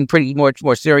something pretty much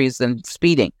more serious than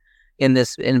speeding in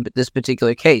this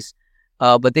particular case.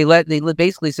 But they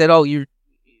basically said, "Oh, you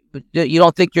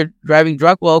don't think you're driving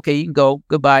drunk? Well, okay, you can go.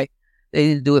 Goodbye." They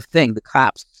didn't do a thing. The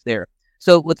cops there.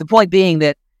 So, with the point being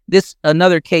that this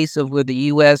another case of where the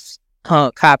U.S.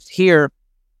 Cops here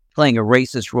playing a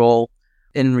racist role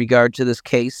in regard to this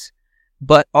case,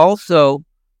 but also,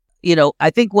 I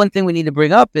think one thing we need to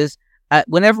bring up is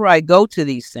whenever I go to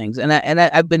these things, and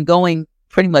I've been going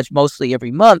pretty much mostly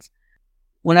every month.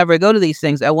 Whenever I go to these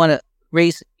things, I want to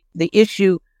raise the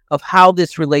issue of how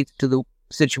this relates to the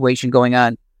situation going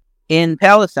on in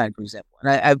Palestine, for example.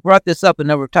 And I've brought this up a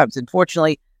number of times.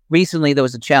 Unfortunately, recently there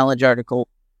was a Challenge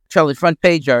front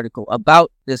page article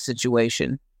about this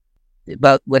situation,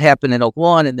 about what happened in Oak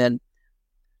Lawn, and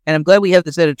I'm glad we have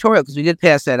this editorial because we did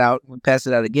pass that out. We'll pass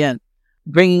it out again,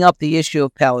 bringing up the issue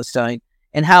of Palestine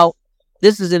and how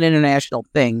this is an international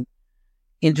thing.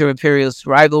 Inter-imperialist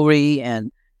rivalry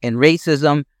and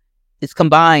racism is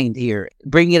combined here.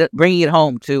 Bringing it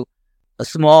home to a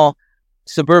small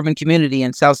suburban community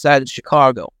in south side of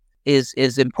Chicago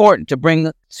is important to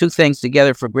bring two things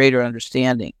together for greater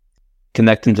understanding.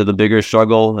 Connecting to the bigger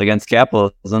struggle against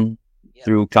capitalism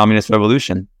through communist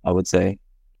revolution, I would say.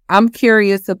 I'm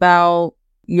curious about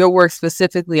your work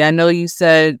specifically. I know you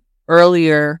said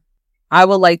earlier, I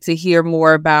would like to hear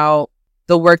more about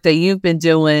the work that you've been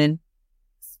doing,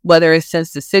 whether it's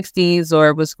since the 60s or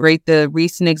it was great, the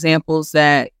recent examples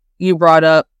that you brought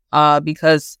up,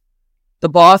 because the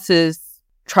bosses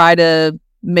try to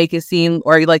make it seem,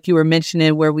 or like you were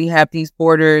mentioning, where we have these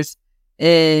borders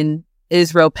in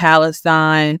Israel,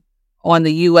 Palestine, on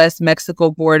the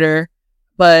U.S.-Mexico border,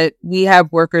 but we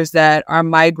have workers that are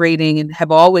migrating and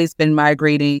have always been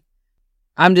migrating.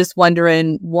 I'm just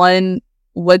wondering, one,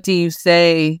 what do you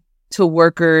say to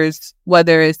workers,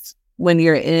 whether it's when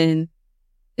you're in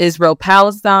Israel,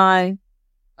 Palestine,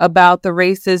 about the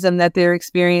racism that they're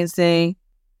experiencing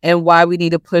and why we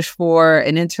need to push for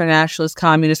an internationalist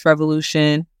communist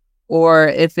revolution, or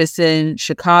if it's in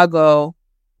Chicago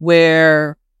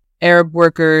where Arab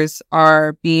workers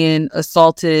are being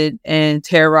assaulted and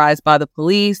terrorized by the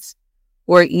police,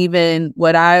 or even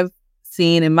what I've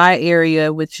seen in my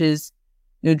area, which is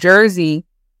New Jersey,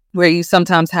 where you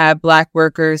sometimes have Black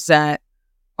workers that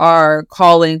are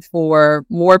calling for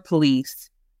more police,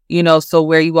 so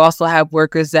where you also have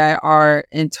workers that are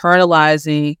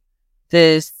internalizing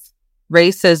this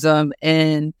racism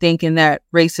and thinking that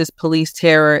racist police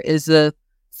terror is a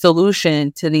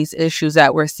solution to these issues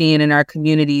that we're seeing in our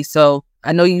community. So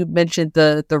I know you mentioned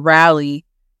the rally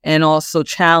and also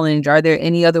challenge. Are there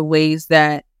any other ways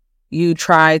that you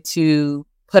try to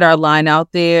put our line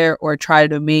out there or try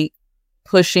to make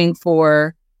pushing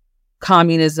for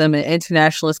communism and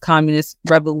internationalist communist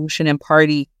revolution and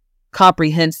party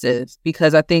comprehensive?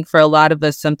 Because I think for a lot of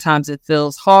us, sometimes it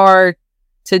feels hard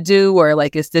to do, or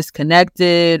like it's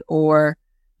disconnected, or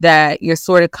that you're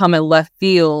sort of coming left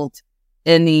field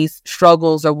in these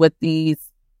struggles or with these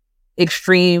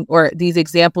extreme or these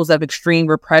examples of extreme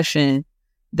repression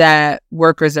that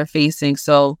workers are facing.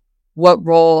 So what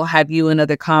role have you and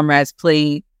other comrades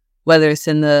played, whether it's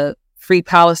in the Free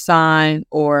Palestine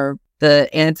or the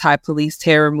anti-police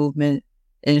terror movement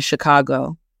in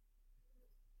Chicago?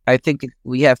 I think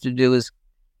we have to do is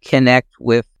connect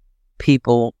with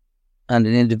people on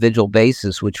an individual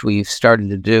basis, which we've started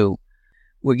to do.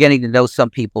 We're getting to know some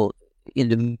people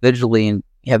individually and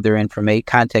have their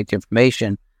contact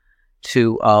information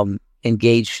to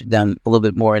engage them a little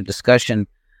bit more in discussion.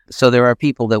 So there are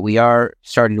people that we are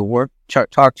starting to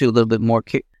talk to a little bit more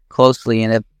closely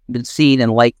and have been seen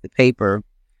and liked the paper.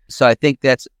 So I think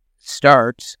that's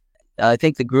starts. I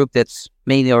think the group that's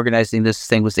mainly organizing this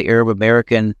thing was the Arab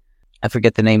American, I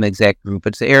forget the name of the exact group,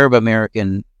 but it's the Arab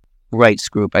American rights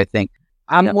group, I think.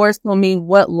 I'm more so mean,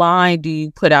 what line do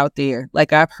you put out there?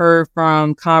 Like I've heard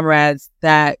from comrades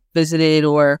that visited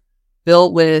or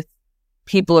built with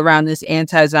people around this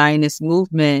anti-Zionist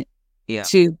movement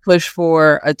to push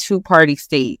for a two-party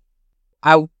state.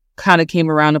 I kind of came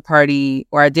around the party,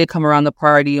 or I did come around the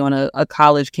party on a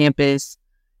college campus,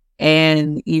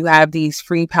 and you have these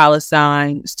Free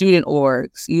Palestine student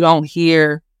orgs. You don't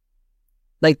hear,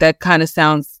 like, that kind of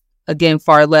sounds, again,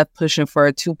 far left, pushing for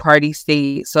a two-party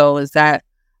state. So is that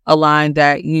a line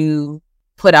that you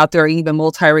put out there, even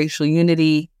multiracial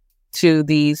unity to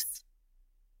these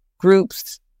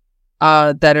groups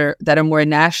that are more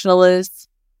nationalist?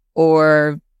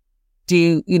 Or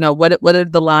do you know, what are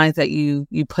the lines that you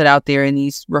put out there in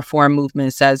these reform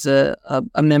movements as a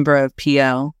member of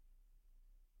PL?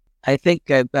 I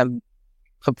think I'm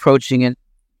approaching it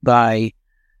by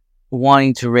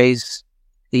wanting to raise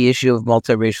the issue of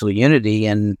multiracial unity,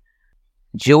 and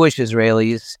Jewish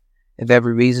Israelis have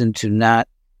every reason to not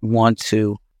want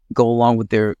to go along with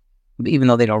their, even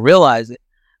though they don't realize it.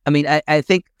 I mean, I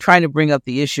think trying to bring up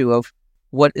the issue of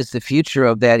what is the future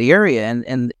of that area,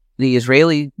 and the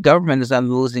Israeli government is on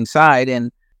the losing side,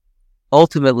 and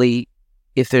ultimately,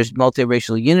 if there's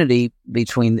multiracial unity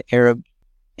between the Arab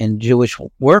and Jewish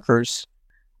workers,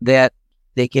 that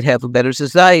they could have a better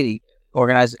society,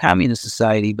 organized communist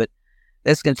society. But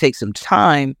that's going to take some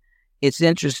time. It's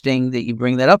interesting that you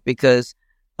bring that up because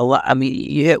a lot. I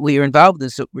mean, we are involved in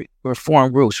this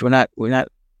reform groups. We're not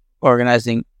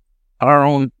organizing our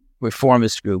own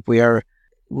reformist group. We're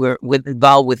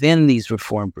involved within these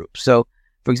reform groups. So,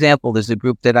 for example, there's a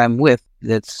group that I'm with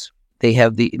they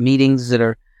have the meetings that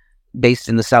are based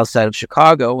in the south side of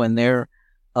Chicago, and they're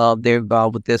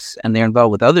involved with this, and they're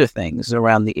involved with other things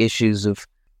around the issues of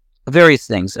various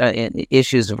things,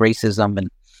 issues of racism,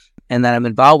 and then I'm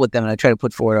involved with them, and I try to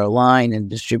put forward our line and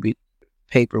distribute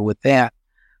paper with that.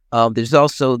 There's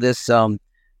also this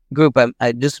group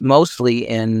I just mostly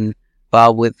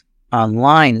involved with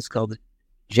online. It's called the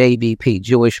JVP,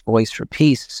 Jewish Voice for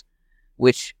Peace,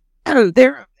 which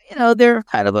they're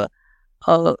kind of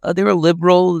they're a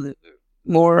liberal,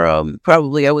 more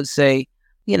probably I would say,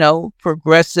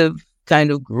 progressive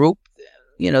kind of group.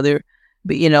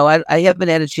 But I haven't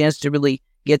had a chance to really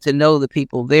get to know the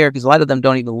people there because a lot of them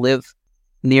don't even live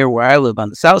near where I live on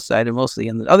the south side, and mostly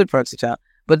in the other parts of town.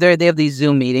 But they have these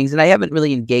Zoom meetings, and I haven't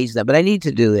really engaged them. But I need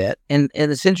to do that, and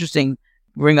it's interesting.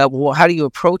 Bring up, well, how do you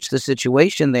approach the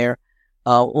situation there?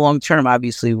 Long term,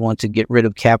 obviously, we want to get rid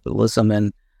of capitalism,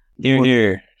 and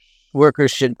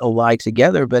workers should ally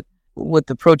together. But what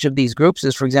the approach of these groups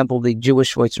is, for example, the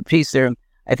Jewish Voice for Peace,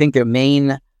 I think their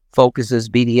main focus is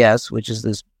BDS, which is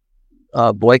this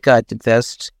boycott,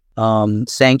 divest,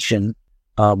 sanction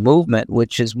movement,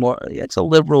 which is it's a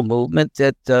liberal movement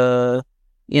that,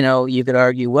 you could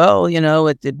argue, well,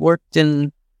 it worked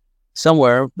in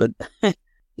somewhere, but,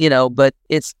 but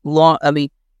it's long. I mean,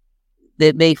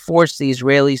 it may force the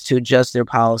Israelis to adjust their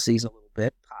policies a little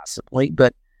bit, possibly,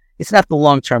 but it's not the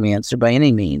long-term answer by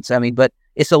any means. I mean, but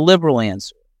it's a liberal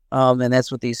answer. And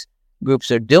that's what these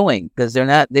groups are doing, because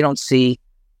they don't see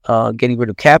getting rid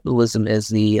of capitalism as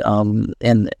the,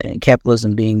 and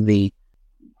capitalism being the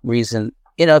reason.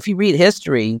 If you read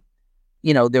history,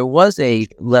 there was a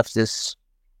leftist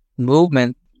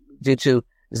movement due to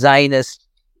Zionist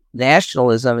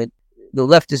nationalism. The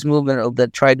leftist movement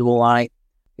that tried to ally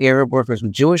Arab workers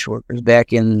with Jewish workers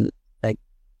back in like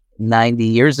 90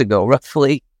 years ago,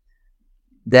 roughly,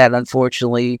 that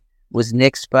unfortunately was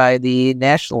nixed by the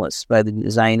nationalists, by the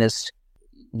Zionists,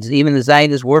 even the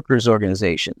Zionist workers'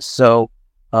 organizations. So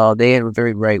they had a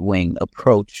very right-wing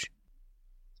approach.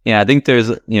 Yeah, I think there's,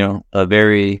 a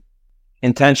very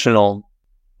intentional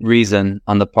reason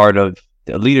on the part of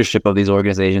the leadership of these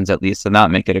organizations, at least, to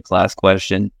not make it a class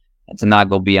question, and to not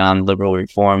go beyond liberal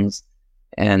reforms,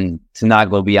 and to not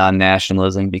go beyond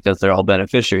nationalism, because they're all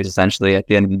beneficiaries, essentially, at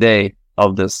the end of the day,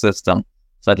 of this system.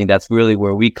 So I think that's really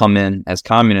where we come in as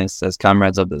communists, as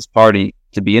comrades of this party,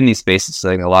 to be in these spaces.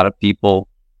 So, a lot of people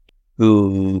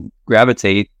who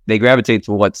gravitate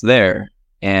to what's there.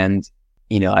 And,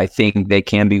 I think they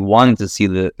can be one to see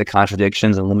the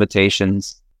contradictions and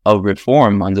limitations of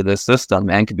reform under this system,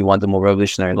 and could be one, the more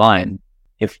revolutionary line.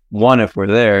 If we're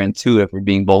there, and two, if we're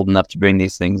being bold enough to bring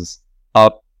these things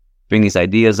up, bring these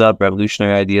ideas up,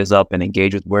 revolutionary ideas up, and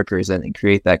engage with workers, and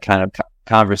create that kind of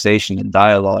conversation and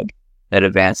dialogue that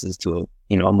advances to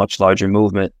a much larger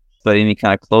movement. But any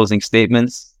kind of closing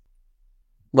statements?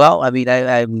 Well, I mean,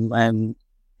 I'm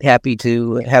happy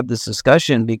to have this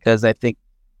discussion, because I think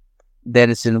that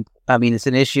I mean, it's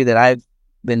an issue that I've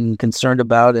been concerned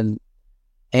about, and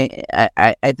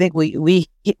I think we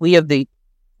have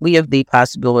the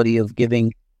possibility of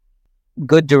giving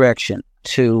good direction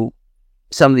to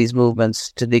some of these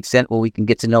movements to the extent where we can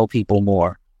get to know people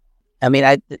more. I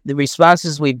mean, the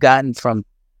responses we've gotten from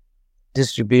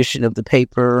distribution of the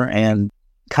paper and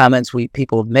comments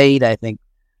people have made, I think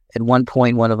at one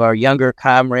point one of our younger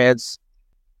comrades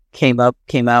came out,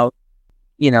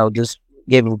 just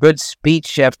gave a good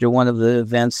speech after one of the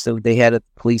events that they had at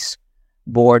the police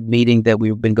board meeting that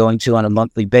we've been going to on a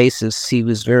monthly basis. He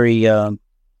was very,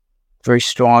 very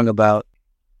strong about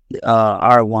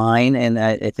our line, and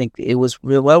I think it was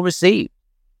real well received.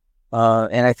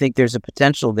 And I think there's a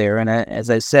potential there. And as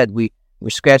I said, we're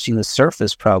scratching the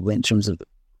surface probably in terms of the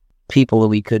people that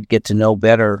we could get to know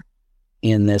better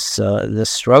in this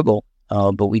struggle.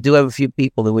 But we do have a few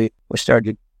people that we're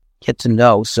starting to get to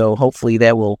know. So hopefully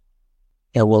that will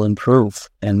improve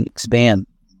and expand.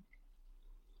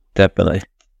 Definitely.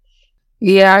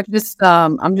 Yeah,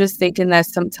 I'm just thinking that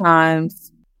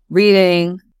sometimes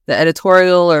reading the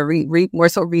editorial or more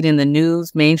so reading the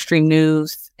news, mainstream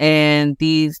news, and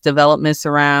these developments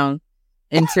around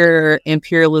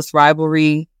inter-imperialist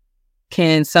rivalry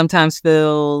can sometimes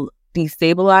feel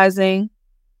destabilizing.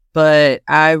 But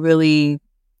I really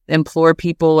implore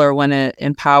people or want to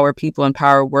empower people,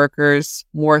 empower workers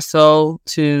more so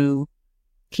to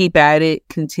keep at it,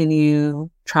 continue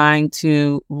trying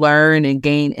to learn and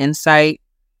gain insight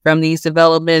from these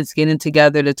developments, getting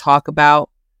together to talk about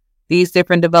these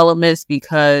different developments,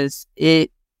 because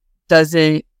it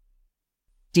doesn't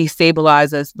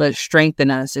destabilize us, but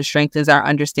strengthen us. It strengthens our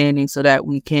understanding so that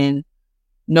we can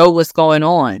know what's going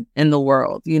on in the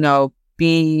world,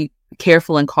 be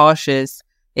careful and cautious,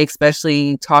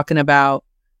 especially talking about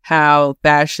how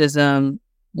fascism,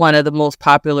 one of the most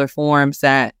popular forms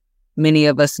that many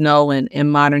of us know in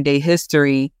modern day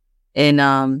history, in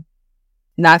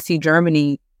Nazi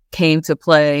Germany came to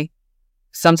play.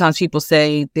 Sometimes people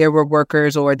say there were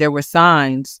workers or there were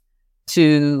signs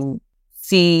to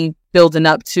see building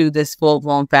up to this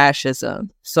full-blown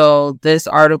fascism. So this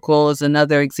article is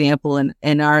another example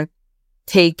in our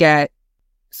take at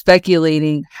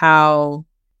speculating how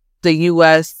the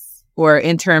U.S. or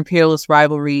inter-imperialist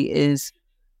rivalry is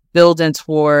building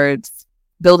towards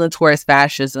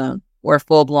fascism or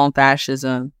full-blown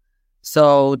fascism.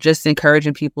 So just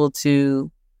encouraging people to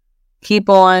keep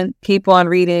on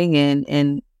reading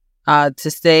and to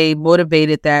stay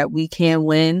motivated that we can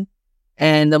win.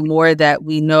 And the more that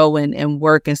we know and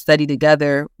work and study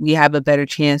together, we have a better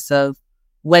chance of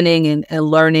winning and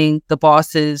learning the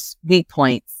boss's weak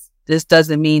points. This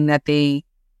doesn't mean that they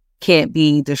can't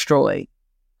be destroyed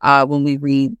when we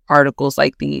read articles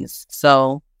like these.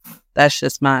 So that's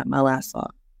just my last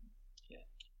thought.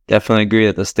 Definitely agree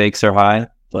that the stakes are high,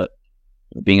 but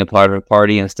being a part of a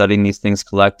party and studying these things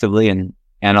collectively and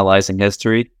analyzing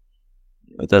history,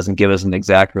 it doesn't give us an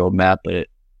exact roadmap, but it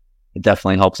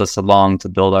definitely helps us along to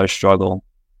build our struggle.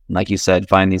 And like you said,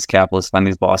 find these capitalists, find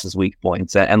these bosses' weak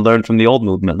points, and learn from the old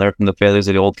movement, learn from the failures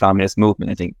of the old communist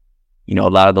movement. I think, a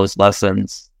lot of those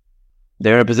lessons,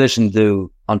 they're in a position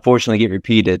to unfortunately get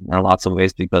repeated in lots of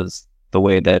ways because the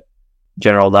way that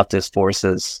general leftist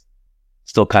forces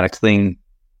still kind of cling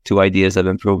to ideas that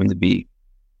have been proven to be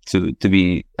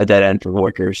a dead end for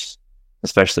workers,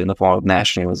 especially in the form of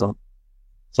nationalism.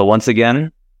 So once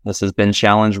again, this has been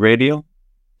Challenge Radio.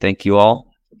 Thank you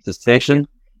all for participation.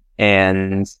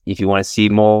 And if you want to see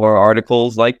more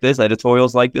articles like this,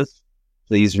 editorials like this,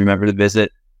 please remember to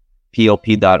visit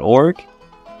plp.org,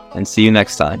 and see you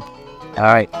next time. All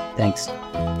right. Thanks.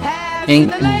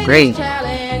 Thank you. Great.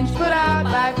 Challenge put out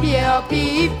by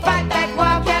PLP. Fight back,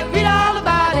 Wildcat, read all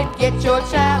about it. Get your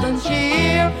challenge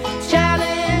here.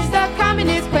 Challenge the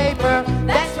communist paper.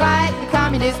 That's right, the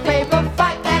communist paper.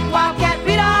 Fight back, Wildcat,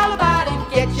 read all about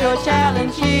it. Get your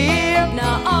challenge here.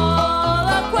 Now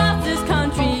all across this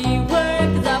country,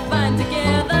 workers are fine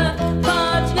together.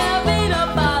 But now read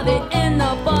about it in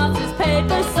the boss's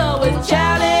paper. So it's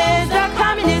Challenge the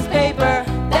communist paper.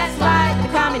 That's right, the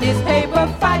communist paper.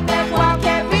 Fight back,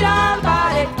 Wildcat, read all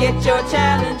about it. Get your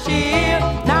challenge here.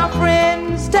 Now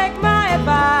friends, take my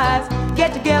advice.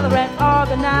 Get together and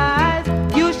organize.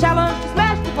 Use challenge to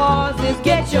smash the bosses.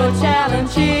 Get your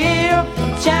challenge here.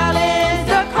 Challenge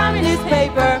the communist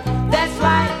paper. That's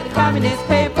right, the communist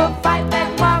paper. Fight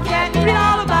back, Wildcat, read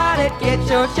all about it. Get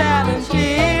your challenge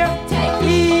here. Take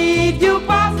heed, you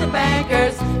Boston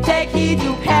bankers. Take heed,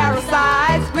 you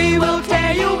parasites. We will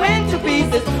tear you into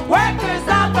pieces. Workers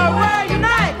of the world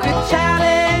unite. We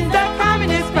challenge the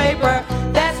communist paper.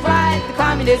 That's right, the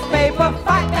communist paper.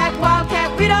 Fight back,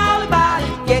 Wildcat, read all about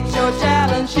it. Get your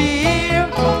challenge here.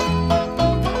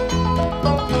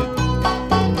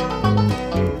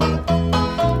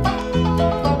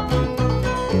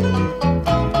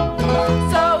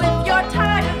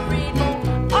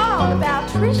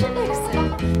 Richard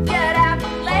Nixon. Get out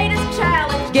the latest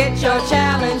challenge. Get your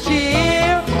challenge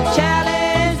here.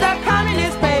 Challenge the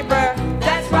communist paper.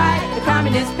 That's right, the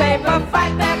communist paper.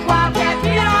 Fight back while